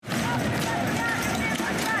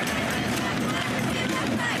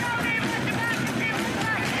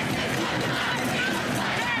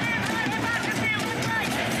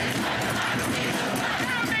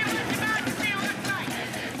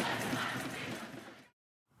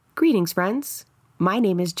Greetings, friends. My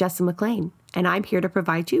name is Jessa McLean, and I'm here to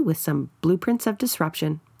provide you with some blueprints of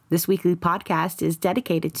disruption. This weekly podcast is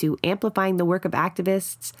dedicated to amplifying the work of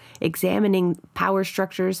activists, examining power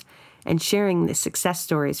structures, and sharing the success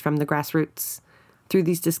stories from the grassroots. Through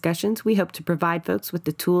these discussions, we hope to provide folks with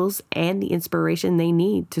the tools and the inspiration they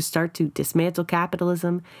need to start to dismantle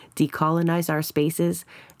capitalism, decolonize our spaces,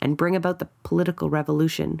 and bring about the political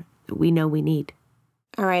revolution that we know we need.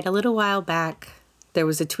 All right, a little while back, there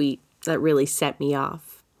was a tweet that really set me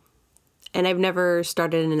off. And I've never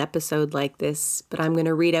started an episode like this, but I'm going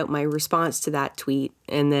to read out my response to that tweet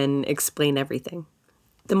and then explain everything.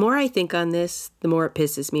 The more I think on this, the more it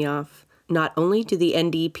pisses me off. Not only do the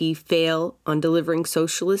NDP fail on delivering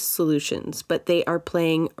socialist solutions, but they are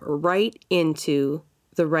playing right into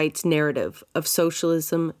the right's narrative of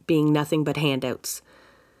socialism being nothing but handouts.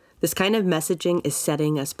 This kind of messaging is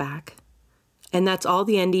setting us back. And that's all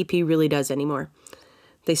the NDP really does anymore.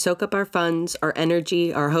 They soak up our funds, our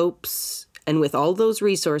energy, our hopes, and with all those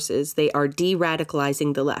resources, they are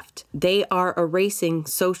de-radicalizing the left. They are erasing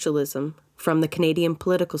socialism from the Canadian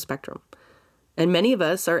political spectrum. And many of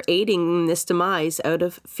us are aiding in this demise out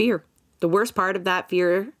of fear. The worst part of that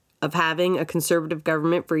fear of having a conservative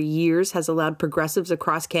government for years has allowed progressives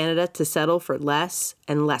across Canada to settle for less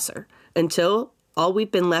and lesser, until all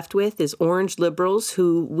we've been left with is orange liberals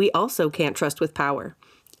who we also can't trust with power.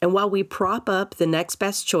 And while we prop up the next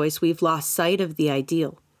best choice, we've lost sight of the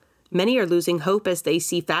ideal. Many are losing hope as they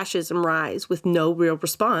see fascism rise with no real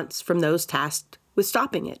response from those tasked with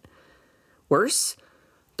stopping it. Worse,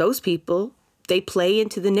 those people, they play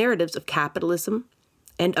into the narratives of capitalism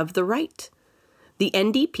and of the right. The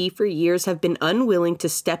NDP for years have been unwilling to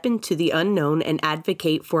step into the unknown and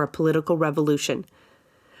advocate for a political revolution.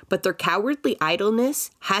 But their cowardly idleness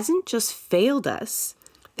hasn't just failed us.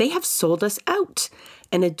 They have sold us out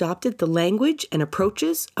and adopted the language and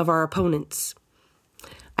approaches of our opponents.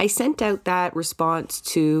 I sent out that response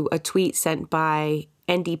to a tweet sent by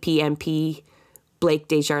NDP MP Blake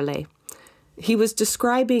Desjardins. He was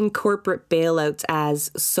describing corporate bailouts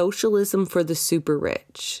as socialism for the super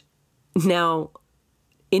rich. Now,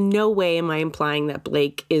 in no way am I implying that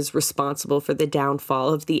Blake is responsible for the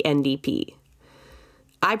downfall of the NDP.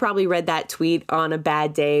 I probably read that tweet on a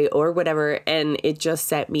bad day or whatever, and it just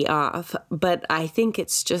set me off. But I think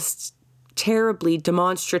it's just terribly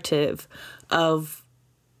demonstrative of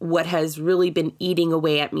what has really been eating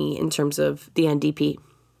away at me in terms of the NDP.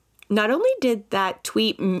 Not only did that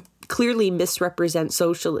tweet clearly misrepresent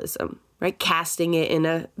socialism, right, casting it in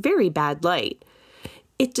a very bad light,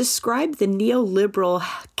 it described the neoliberal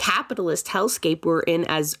capitalist hellscape we're in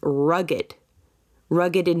as rugged.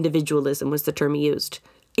 Rugged individualism was the term he used.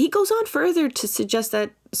 He goes on further to suggest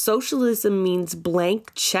that socialism means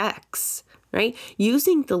blank checks, right?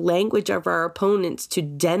 Using the language of our opponents to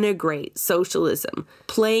denigrate socialism,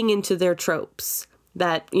 playing into their tropes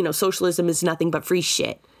that, socialism is nothing but free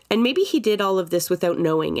shit. And maybe he did all of this without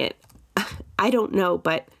knowing it. I don't know,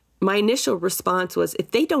 but my initial response was,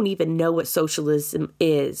 if they don't even know what socialism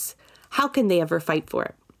is, how can they ever fight for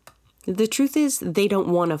it? The truth is, they don't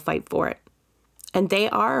want to fight for it. And they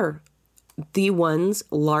are the ones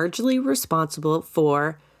largely responsible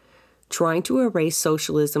for trying to erase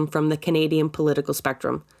socialism from the Canadian political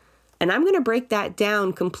spectrum. And I'm going to break that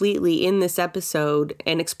down completely in this episode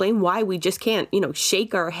and explain why we just can't,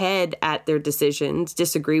 shake our head at their decisions,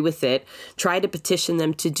 disagree with it, try to petition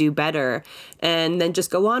them to do better, and then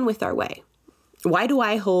just go on with our way. Why do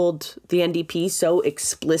I hold the NDP so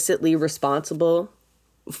explicitly responsible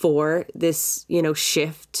for this,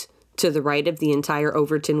 shift to the right of the entire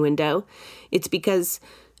Overton window? It's because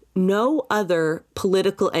no other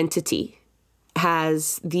political entity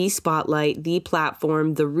has the spotlight, the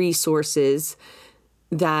platform, the resources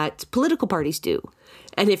that political parties do.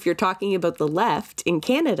 And if you're talking about the left in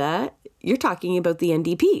Canada, you're talking about the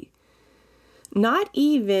NDP. Not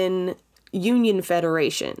even union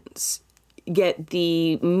federations get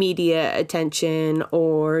the media attention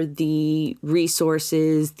or the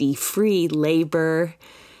resources, the free labor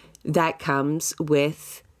that comes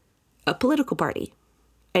with a political party.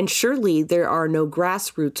 And surely there are no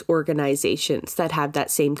grassroots organizations that have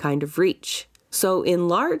that same kind of reach. So in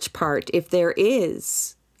large part, if there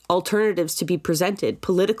is alternatives to be presented,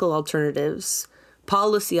 political alternatives,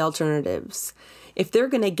 policy alternatives, if they're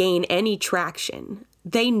going to gain any traction,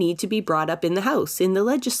 they need to be brought up in the House, in the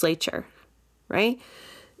legislature, right?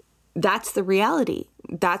 That's the reality.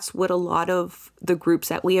 That's what a lot of the groups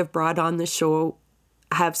that we have brought on the show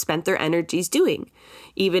have spent their energies doing,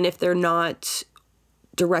 even if they're not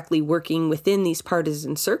directly working within these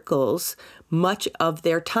partisan circles. Much of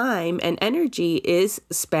their time and energy is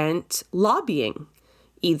spent lobbying,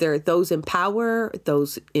 either those in power,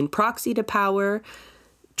 those in proxy to power,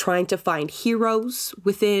 trying to find heroes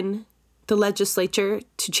within the legislature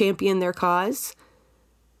to champion their cause.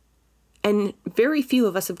 And very few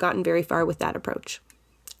of us have gotten very far with that approach.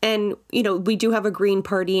 And, we do have a Green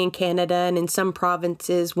Party in Canada, and in some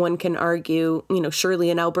provinces, one can argue, surely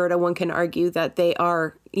in Alberta, one can argue that they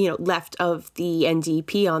are, left of the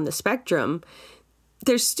NDP on the spectrum.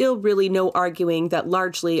 There's still really no arguing that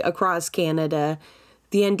largely across Canada,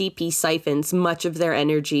 the NDP siphons much of their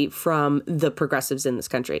energy from the progressives in this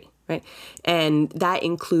country, right? And that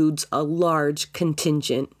includes a large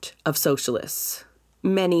contingent of socialists,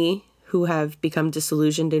 many who have become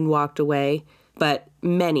disillusioned and walked away, but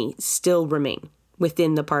many still remain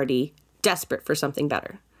within the party, desperate for something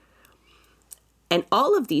better. And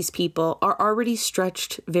all of these people are already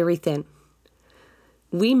stretched very thin.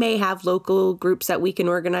 We may have local groups that we can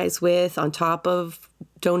organize with on top of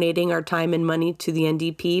donating our time and money to the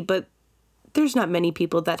NDP, but there's not many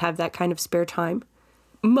people that have that kind of spare time.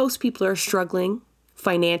 Most people are struggling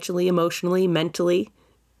financially, emotionally, mentally,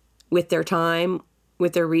 with their time,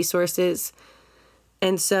 with their resources.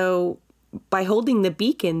 And so by holding the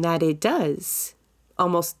beacon that it does,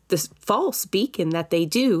 almost this false beacon that they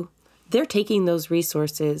do, they're taking those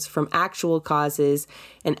resources from actual causes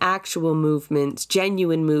and actual movements,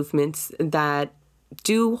 genuine movements that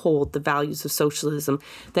do hold the values of socialism,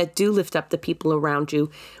 that do lift up the people around you.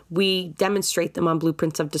 We demonstrate them on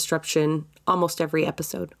Blueprints of Disruption almost every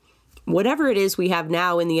episode. Whatever it is we have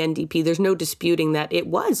now in the NDP, there's no disputing that it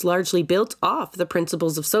was largely built off the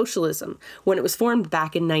principles of socialism when it was formed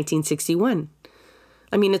back in 1961.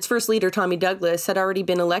 I mean, its first leader, Tommy Douglas, had already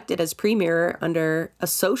been elected as premier under a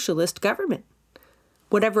socialist government.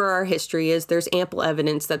 Whatever our history is, there's ample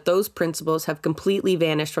evidence that those principles have completely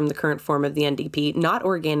vanished from the current form of the NDP, not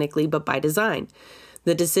organically, but by design.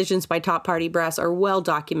 The decisions by top party brass are well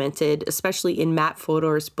documented, especially in Matt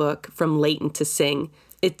Fodor's book, From Latent to Sing.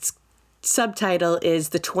 Its subtitle is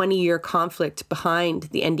The 20-Year Conflict Behind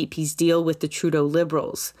the NDP's Deal with the Trudeau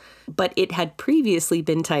Liberals. But it had previously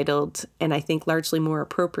been titled, and I think largely more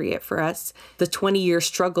appropriate for us, The 20-Year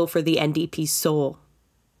Struggle for the NDP's Soul.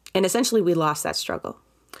 And essentially, we lost that struggle.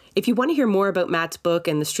 If you want to hear more about Matt's book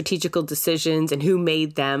and the strategical decisions and who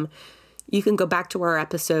made them, you can go back to our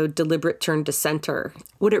episode, Deliberate Turn to Center.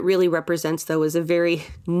 What it really represents, though, is a very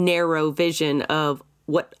narrow vision of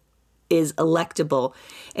what is electable.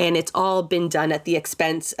 And it's all been done at the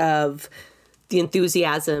expense of the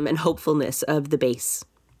enthusiasm and hopefulness of the base.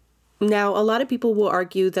 Now, a lot of people will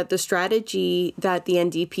argue that the strategy that the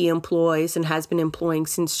NDP employs and has been employing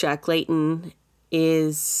since Jack Layton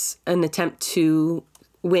is an attempt to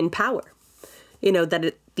win power.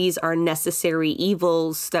 These are necessary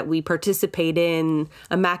evils that we participate in,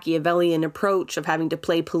 a Machiavellian approach of having to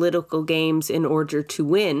play political games in order to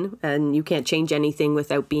win, and you can't change anything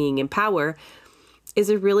without being in power, is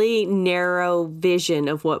a really narrow vision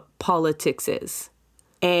of what politics is.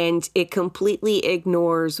 And it completely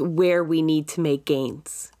ignores where we need to make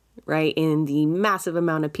gains, right? In the massive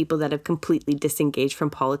amount of people that have completely disengaged from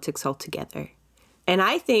politics altogether. And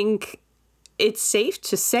I think it's safe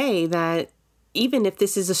to say that even if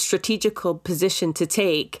this is a strategical position to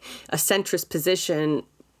take, a centrist position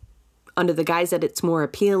under the guise that it's more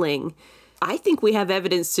appealing, I think we have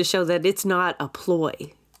evidence to show that it's not a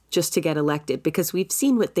ploy just to get elected, because we've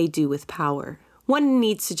seen what they do with power. One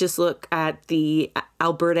needs to just look at the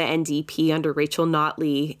Alberta NDP under Rachel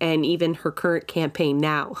Notley and even her current campaign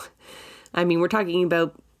now. I mean, we're talking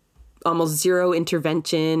about almost zero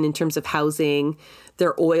intervention in terms of housing.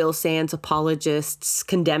 They're oil sands apologists,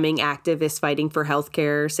 condemning activists fighting for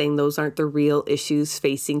healthcare, saying those aren't the real issues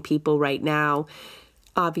facing people right now.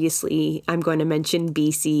 Obviously, I'm going to mention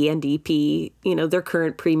BC NDP. Their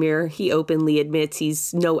current premier, he openly admits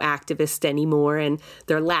he's no activist anymore, and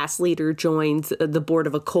their last leader joined the board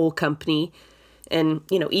of a coal company. And,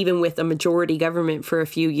 even with a majority government for a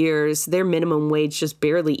few years, their minimum wage just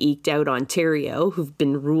barely eked out Ontario, who've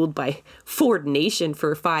been ruled by Ford Nation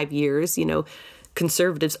for 5 years,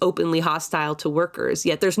 conservatives openly hostile to workers,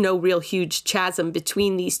 yet there's no real huge chasm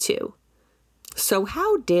between these two. So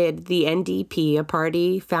how did the NDP, a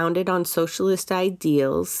party founded on socialist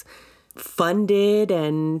ideals, funded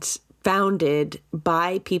and founded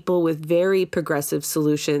by people with very progressive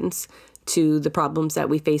solutions to the problems that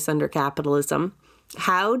we face under capitalism,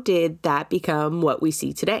 how did that become what we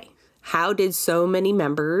see today? How did so many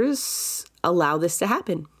members allow this to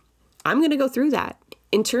happen? I'm going to go through that.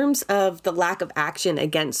 In terms of the lack of action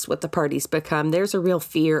against what the party's become, there's a real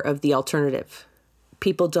fear of the alternative.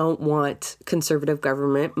 People don't want conservative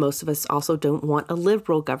government. Most of us also don't want a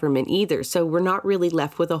liberal government either. So we're not really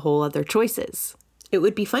left with a whole other choices. It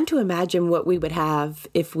would be fun to imagine what we would have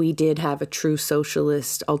if we did have a true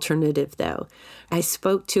socialist alternative, though. I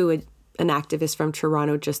spoke to an activist from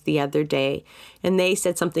Toronto just the other day, and they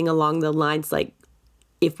said something along the lines like,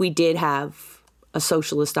 if we did have a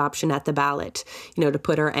socialist option at the ballot, to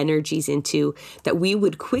put our energies into, that we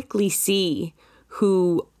would quickly see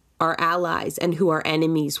who our allies and who our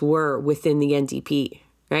enemies were within the NDP.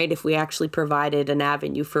 Right? If we actually provided an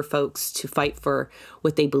avenue for folks to fight for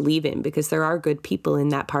what they believe in, because there are good people in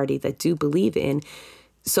that party that do believe in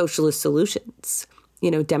socialist solutions,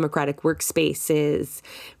 democratic workspaces,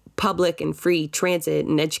 public and free transit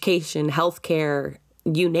and education, healthcare,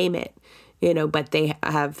 you name it, but they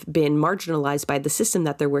have been marginalized by the system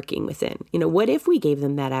that they're working within. What if we gave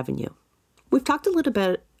them that avenue? We've talked a little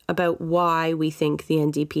bit about why we think the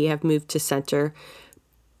NDP have moved to center,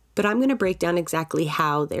 but I'm going to break down exactly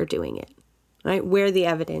how they're doing it, right? Where the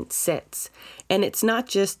evidence sits. And it's not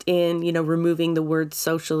just in, removing the word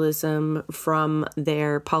socialism from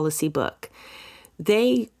their policy book.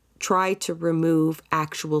 They try to remove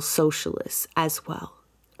actual socialists as well,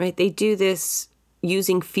 right? They do this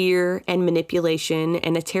using fear and manipulation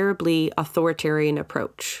and a terribly authoritarian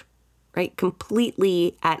approach, right?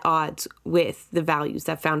 Completely at odds with the values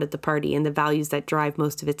that founded the party and the values that drive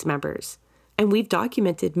most of its members. And we've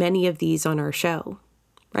documented many of these on our show,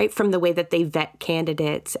 right? From the way that they vet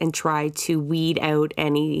candidates and try to weed out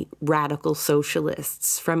any radical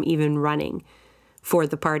socialists from even running for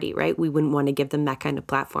the party, right? We wouldn't want to give them that kind of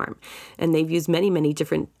platform. And they've used many, many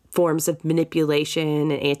different forms of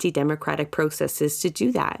manipulation and anti-democratic processes to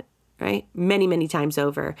do that, right? Many, many times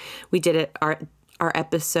over. We did it, our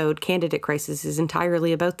episode, Candidate Crisis, is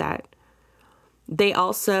entirely about that. They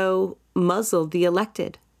also muzzled the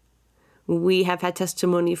elected. We have had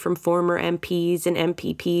testimony from former MPs and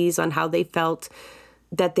MPPs on how they felt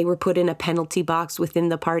that they were put in a penalty box within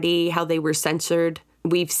the party, how they were censored.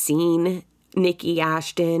 We've seen Nikki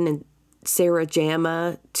Ashton and Sarah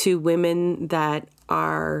Jama, two women that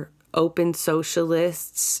are open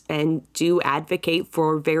socialists and do advocate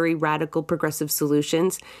for very radical progressive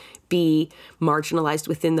solutions, be marginalized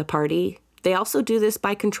within the party. They also do this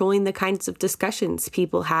by controlling the kinds of discussions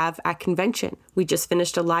people have at convention. We just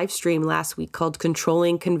finished a live stream last week called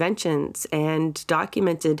Controlling Conventions and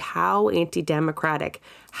documented how anti-democratic,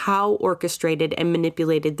 how orchestrated and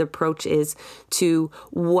manipulated the approach is to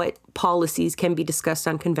what policies can be discussed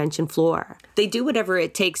on convention floor. They do whatever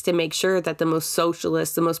it takes to make sure that the most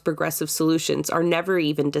socialist, the most progressive solutions are never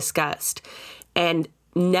even discussed and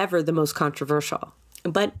never the most controversial.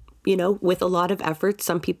 But with a lot of effort,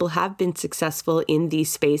 some people have been successful in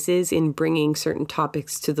these spaces in bringing certain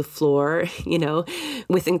topics to the floor,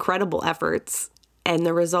 with incredible efforts. And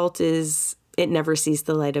the result is it never sees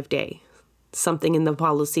the light of day. Something in the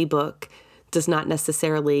policy book does not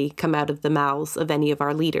necessarily come out of the mouths of any of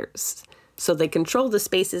our leaders. So they control the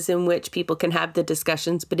spaces in which people can have the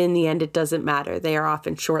discussions, but in the end, it doesn't matter. They are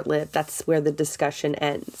often short-lived. That's where the discussion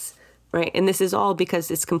ends, right? And this is all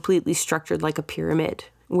because it's completely structured like a pyramid,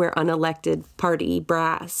 where unelected party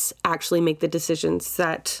brass actually make the decisions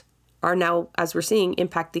that are now, as we're seeing,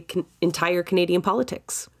 impact the entire Canadian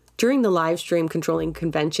politics. During the live stream Controlling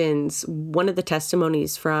Conventions, one of the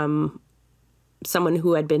testimonies from someone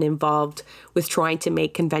who had been involved with trying to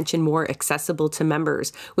make convention more accessible to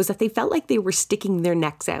members was that they felt like they were sticking their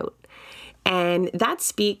necks out. And that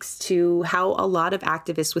speaks to how a lot of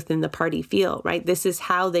activists within the party feel, right? This is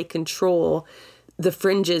how they control the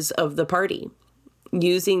fringes of the party.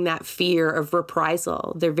 Using that fear of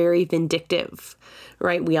reprisal. They're very vindictive,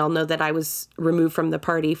 right? We all know that I was removed from the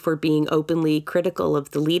party for being openly critical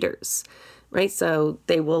of the leaders, right? So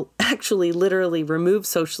they will actually literally remove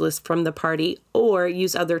socialists from the party or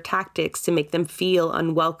use other tactics to make them feel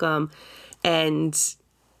unwelcome. And,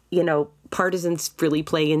 partisans really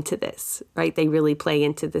play into this, right? They really play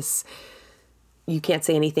into this, you can't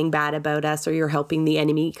say anything bad about us or you're helping the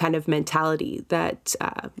enemy kind of mentality that,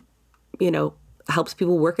 helps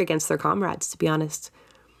people work against their comrades, to be honest.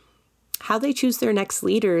 How they choose their next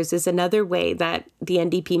leaders is another way that the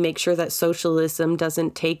NDP makes sure that socialism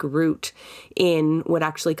doesn't take root in what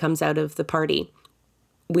actually comes out of the party.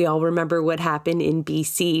 We all remember what happened in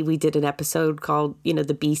BC. We did an episode called, the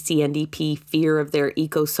BC NDP fear of their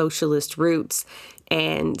eco-socialist roots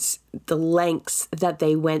and the lengths that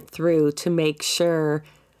they went through to make sure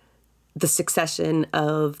the succession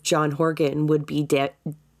of John Horgan would be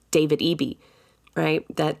David Eby. Right?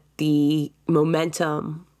 That the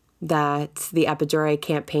momentum that the Epidaure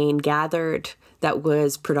campaign gathered that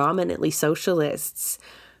was predominantly socialists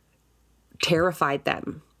terrified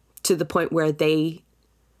them to the point where they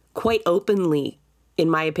quite openly in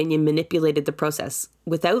my opinion, manipulated the process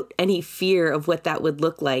without any fear of what that would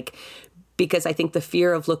look like, because I think the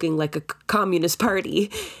fear of looking like a communist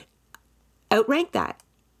party outranked that.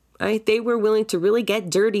 Right? They were willing to really get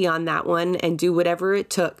dirty on that one and do whatever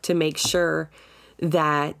it took to make sure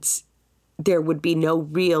that there would be no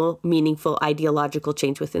real meaningful ideological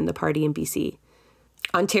change within the party in BC.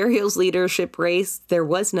 Ontario's leadership race, there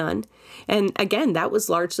was none. And again, that was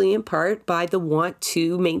largely in part by the want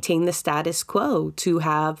to maintain the status quo, to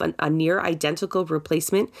have a near identical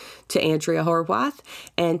replacement to Andrea Horwath,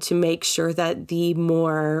 and to make sure that the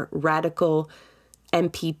more radical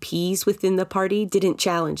MPPs within the party didn't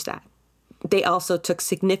challenge that. They also took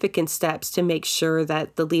significant steps to make sure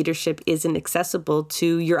that the leadership isn't accessible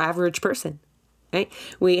to your average person, right?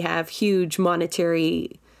 We have huge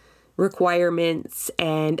monetary requirements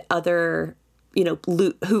and other,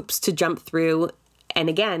 hoops to jump through. And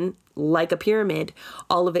again, like a pyramid,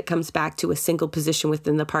 all of it comes back to a single position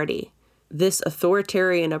within the party. This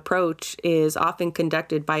authoritarian approach is often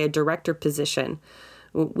conducted by a director position.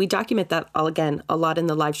 We document that, again, a lot in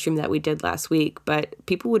the live stream that we did last week, but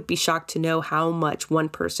people would be shocked to know how much one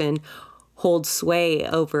person holds sway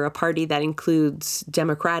over a party that includes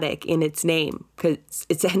Democratic in its name, because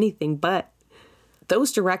it's anything but.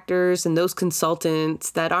 Those directors and those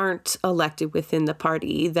consultants that aren't elected within the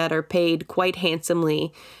party, that are paid quite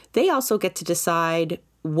handsomely, they also get to decide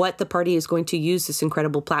what the party is going to use this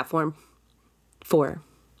incredible platform for,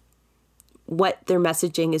 what their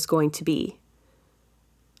messaging is going to be,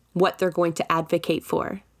 what they're going to advocate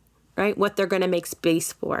for, right? What they're going to make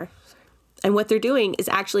space for. And what they're doing is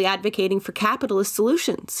actually advocating for capitalist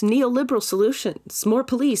solutions, neoliberal solutions, more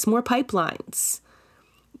police, more pipelines.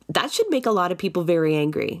 That should make a lot of people very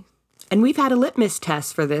angry. And we've had a litmus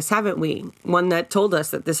test for this, haven't we? One that told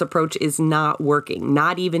us that this approach is not working,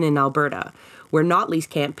 not even in Alberta, where Notley's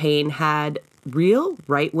campaign had real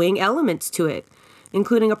right-wing elements to it,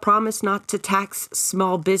 including a promise not to tax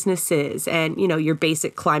small businesses and, your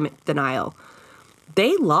basic climate denial.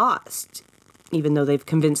 They lost, even though they've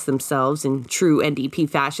convinced themselves in true NDP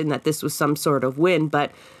fashion that this was some sort of win.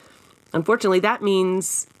 But unfortunately, that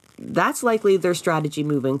means that's likely their strategy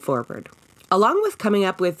moving forward. Along with coming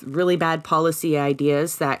up with really bad policy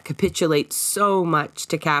ideas that capitulate so much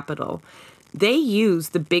to capital, they use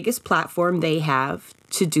the biggest platform they have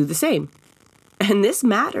to do the same. And this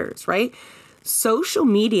matters, right? Social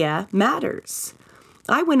media matters.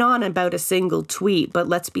 I went on about a single tweet, but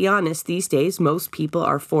let's be honest, these days, most people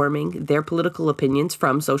are forming their political opinions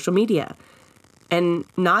from social media. And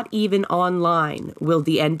not even online will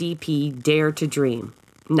the NDP dare to dream.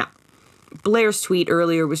 No. Blair's tweet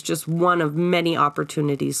earlier was just one of many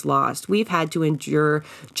opportunities lost. We've had to endure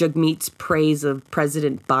Jagmeet's praise of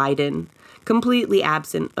President Biden, completely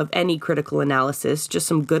absent of any critical analysis, just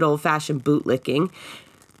some good old-fashioned bootlicking.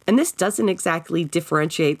 And this doesn't exactly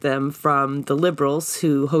differentiate them from the Liberals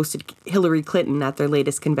who hosted Hillary Clinton at their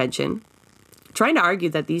latest convention. Trying to argue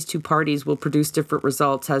that these two parties will produce different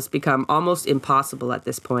results has become almost impossible at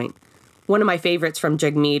this point. One of my favorites from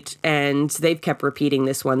Jagmeet, and they've kept repeating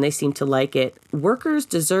this one, they seem to like it: workers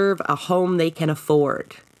deserve a home they can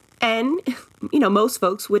afford. And, most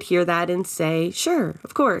folks would hear that and say, sure,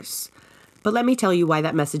 of course. But let me tell you why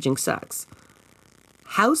that messaging sucks.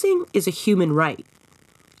 Housing is a human right.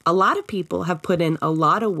 A lot of people have put in a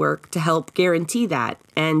lot of work to help guarantee that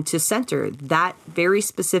and to center that very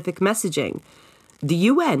specific messaging. The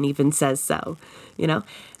UN even says so,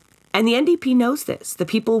 And the NDP knows this. The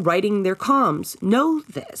people writing their comms know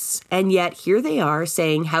this. And yet here they are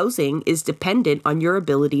saying housing is dependent on your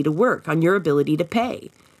ability to work, on your ability to pay.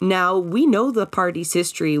 Now, we know the party's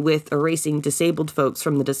history with erasing disabled folks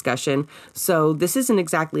from the discussion, so this isn't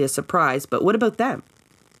exactly a surprise, but what about them?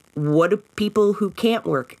 What do people who can't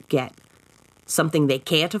work get? Something they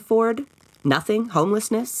can't afford? Nothing?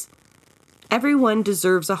 Homelessness? Everyone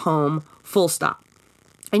deserves a home, full stop.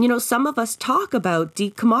 And some of us talk about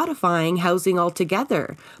decommodifying housing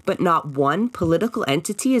altogether, but not one political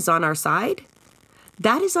entity is on our side?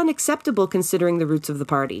 That is unacceptable considering the roots of the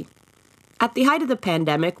party. At the height of the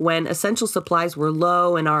pandemic, when essential supplies were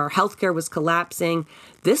low and our healthcare was collapsing,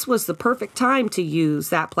 this was the perfect time to use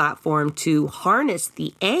that platform to harness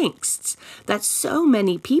the angst that so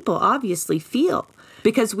many people obviously feel.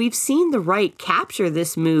 Because we've seen the right capture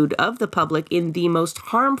this mood of the public in the most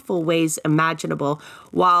harmful ways imaginable,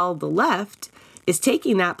 while the left is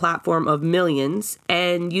taking that platform of millions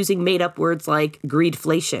and using made-up words like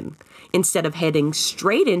greedflation, instead of heading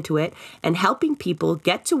straight into it and helping people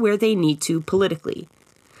get to where they need to politically.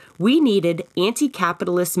 We needed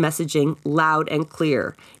anti-capitalist messaging loud and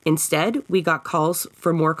clear. Instead, we got calls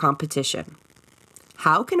for more competition.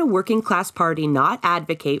 How can a working class party not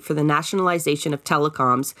advocate for the nationalization of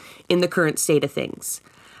telecoms in the current state of things?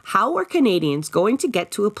 How are Canadians going to get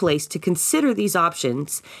to a place to consider these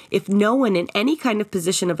options if no one in any kind of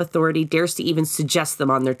position of authority dares to even suggest them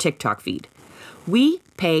on their TikTok feed? We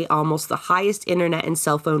pay almost the highest internet and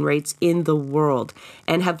cell phone rates in the world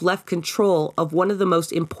and have left control of one of the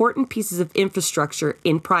most important pieces of infrastructure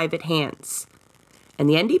in private hands. And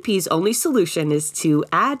the NDP's only solution is to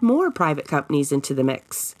add more private companies into the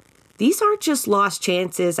mix. These aren't just lost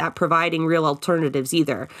chances at providing real alternatives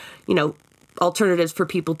either. Alternatives for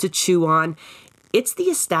people to chew on. It's the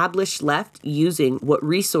established left using what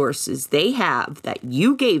resources they have that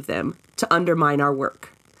you gave them to undermine our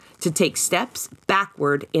work, to take steps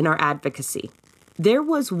backward in our advocacy. There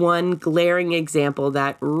was one glaring example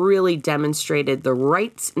that really demonstrated the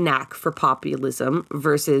right's knack for populism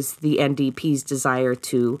versus the NDP's desire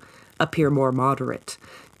to appear more moderate,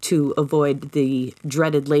 to avoid the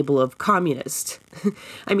dreaded label of communist.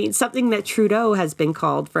 I mean, something that Trudeau has been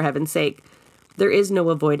called, for heaven's sake. There is no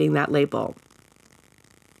avoiding that label.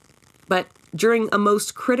 But during a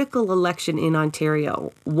most critical election in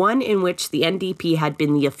Ontario, one in which the NDP had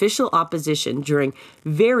been the official opposition during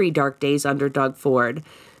very dark days under Doug Ford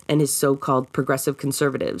and his so-called progressive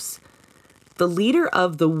conservatives, the leader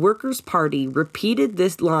of the Workers' Party repeated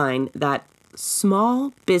this line that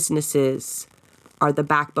small businesses are the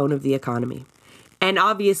backbone of the economy. And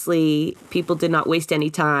obviously, people did not waste any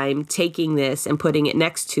time taking this and putting it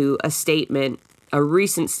next to a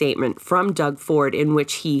recent statement from Doug Ford in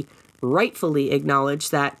which he rightfully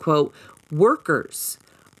acknowledged that, quote, workers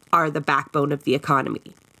are the backbone of the economy.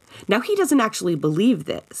 Now, he doesn't actually believe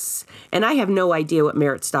this, and I have no idea what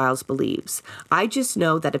Merritt Stiles believes. I just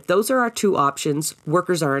know that if those are our two options,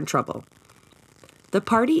 workers are in trouble. The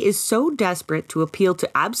party is so desperate to appeal to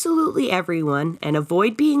absolutely everyone and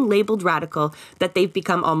avoid being labeled radical that they've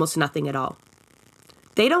become almost nothing at all.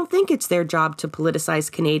 They don't think it's their job to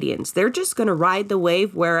politicize Canadians. They're just going to ride the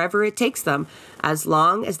wave wherever it takes them, as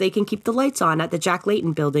long as they can keep the lights on at the Jack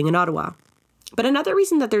Layton building in Ottawa. But another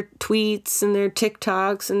reason that their tweets and their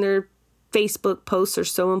TikToks and their Facebook posts are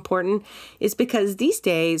so important is because these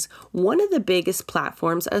days, one of the biggest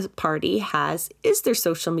platforms a party has is their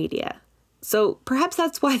social media. So perhaps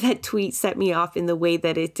that's why that tweet set me off in the way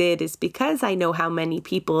that it did, is because I know how many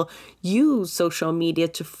people use social media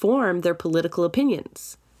to form their political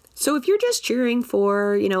opinions. So if you're just cheering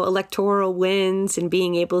for, electoral wins and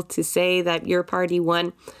being able to say that your party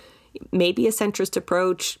won, maybe a centrist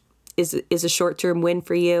approach is a short-term win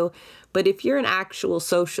for you. But if you're an actual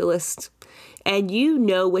socialist and you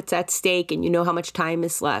know what's at stake and you know how much time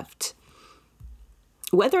is left,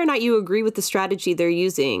 whether or not you agree with the strategy they're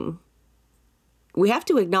using, we have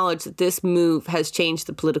to acknowledge that this move has changed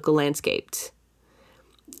the political landscape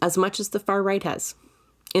as much as the far right has.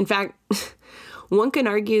 In fact, one can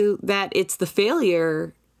argue that it's the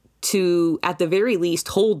failure to, at the very least,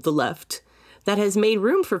 hold the left that has made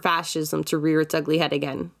room for fascism to rear its ugly head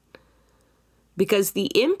again. Because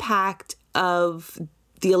the impact of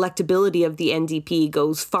the electability of the NDP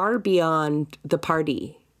goes far beyond the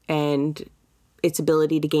party and its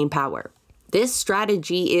ability to gain power. This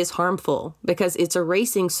strategy is harmful because it's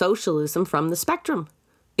erasing socialism from the spectrum.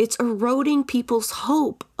 It's eroding people's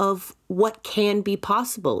hope of what can be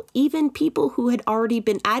possible, even people who had already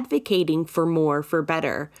been advocating for more, for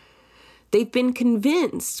better. They've been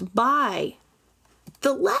convinced by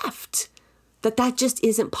the left that just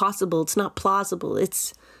isn't possible. It's not plausible.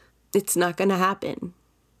 It's not going to happen.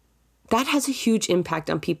 That has a huge impact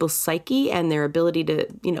on people's psyche and their ability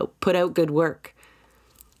to, put out good work.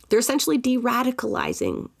 They're essentially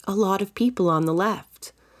de-radicalizing a lot of people on the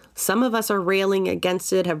left. Some of us are railing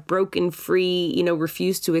against it, have broken free,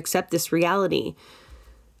 refused to accept this reality.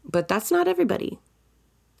 But that's not everybody.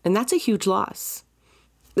 And that's a huge loss.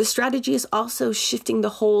 The strategy is also shifting the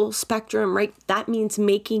whole spectrum, right? That means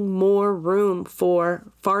making more room for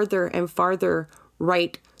farther and farther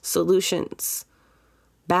right solutions,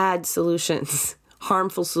 bad solutions,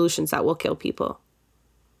 harmful solutions that will kill people,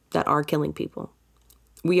 that are killing people.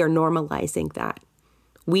 We are normalizing that.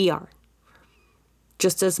 We are.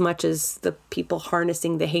 Just as much as the people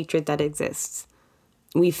harnessing the hatred that exists.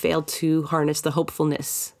 We failed to harness the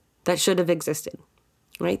hopefulness that should have existed,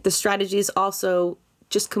 right? The strategy is also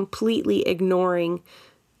just completely ignoring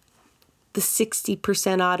the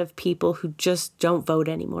 60% odd of people who just don't vote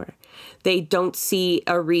anymore. They don't see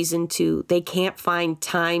a reason to. They can't find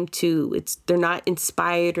time to. They're not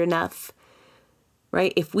inspired enough.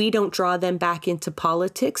 Right? If we don't draw them back into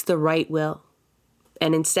politics, the right will.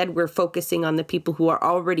 And instead, we're focusing on the people who are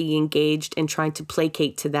already engaged and trying to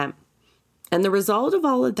placate to them. And the result of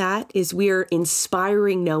all of that is we're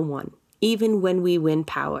inspiring no one, even when we win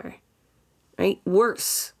power, right?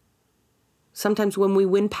 Worse, sometimes when we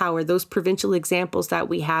win power, those provincial examples that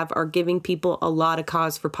we have are giving people a lot of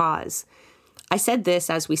cause for pause. I said this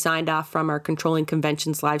as we signed off from our Controlling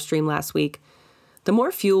Conventions live stream last week. The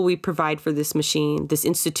more fuel we provide for this machine, this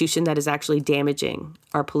institution that is actually damaging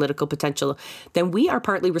our political potential, then we are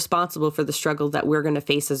partly responsible for the struggle that we're going to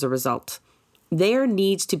face as a result. There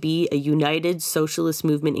needs to be a united socialist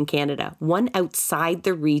movement in Canada, one outside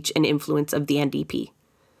the reach and influence of the NDP.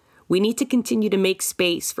 We need to continue to make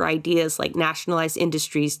space for ideas like nationalized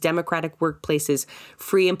industries, democratic workplaces,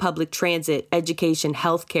 free and public transit, education,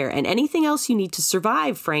 healthcare, and anything else you need to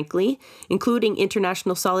survive, frankly, including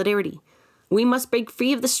international solidarity. We must break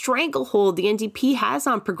free of the stranglehold the NDP has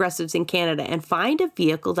on progressives in Canada and find a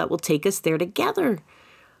vehicle that will take us there together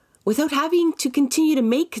without having to continue to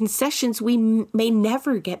make concessions we may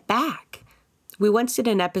never get back. We once did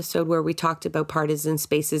an episode where we talked about partisan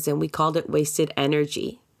spaces and we called it wasted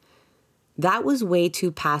energy. That was way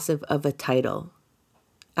too passive of a title.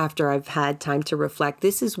 After I've had time to reflect,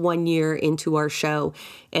 this is 1 year into our show,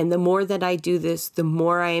 and the more that I do this, the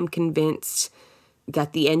more I am convinced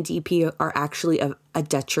that the NDP are actually a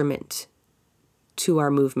detriment to our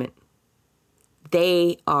movement.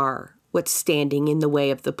 They are what's standing in the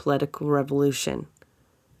way of the political revolution,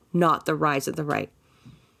 not the rise of the right.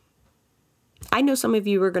 I know some of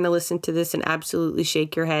you are going to listen to this and absolutely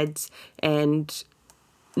shake your heads and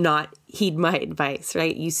not heed my advice,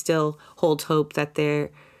 right? You still hold hope that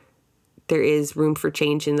there is room for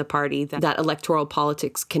change in the party, that electoral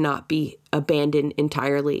politics cannot be abandoned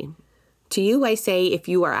entirely. To you, I say, if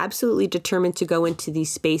you are absolutely determined to go into these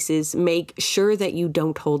spaces, make sure that you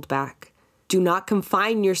don't hold back. Do not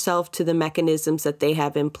confine yourself to the mechanisms that they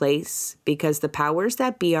have in place, because the powers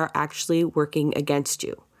that be are actually working against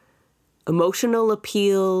you. Emotional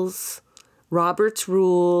appeals, Robert's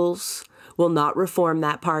rules will not reform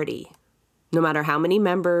that party. No matter how many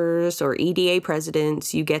members or EDA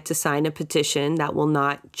presidents you get to sign a petition, that will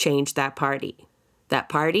not change that party. That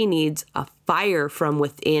party needs a fire from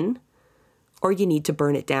within, or you need to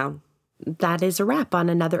burn it down. That is a wrap on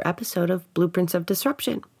another episode of Blueprints of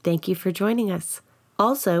Disruption. Thank you for joining us.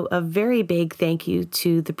 Also, a very big thank you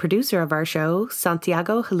to the producer of our show,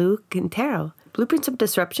 Santiago Halu Quintero. Blueprints of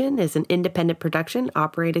Disruption is an independent production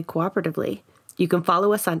operated cooperatively. You can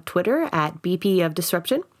follow us on Twitter at BP of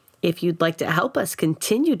Disruption. If you'd like to help us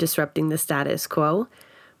continue disrupting the status quo,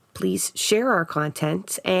 please share our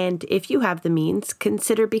content, and if you have the means,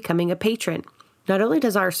 consider becoming a patron. Not only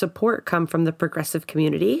does our support come from the progressive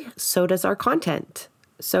community, so does our content.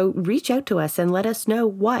 So reach out to us and let us know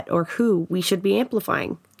what or who we should be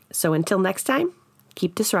amplifying. So until next time,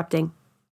 keep disrupting.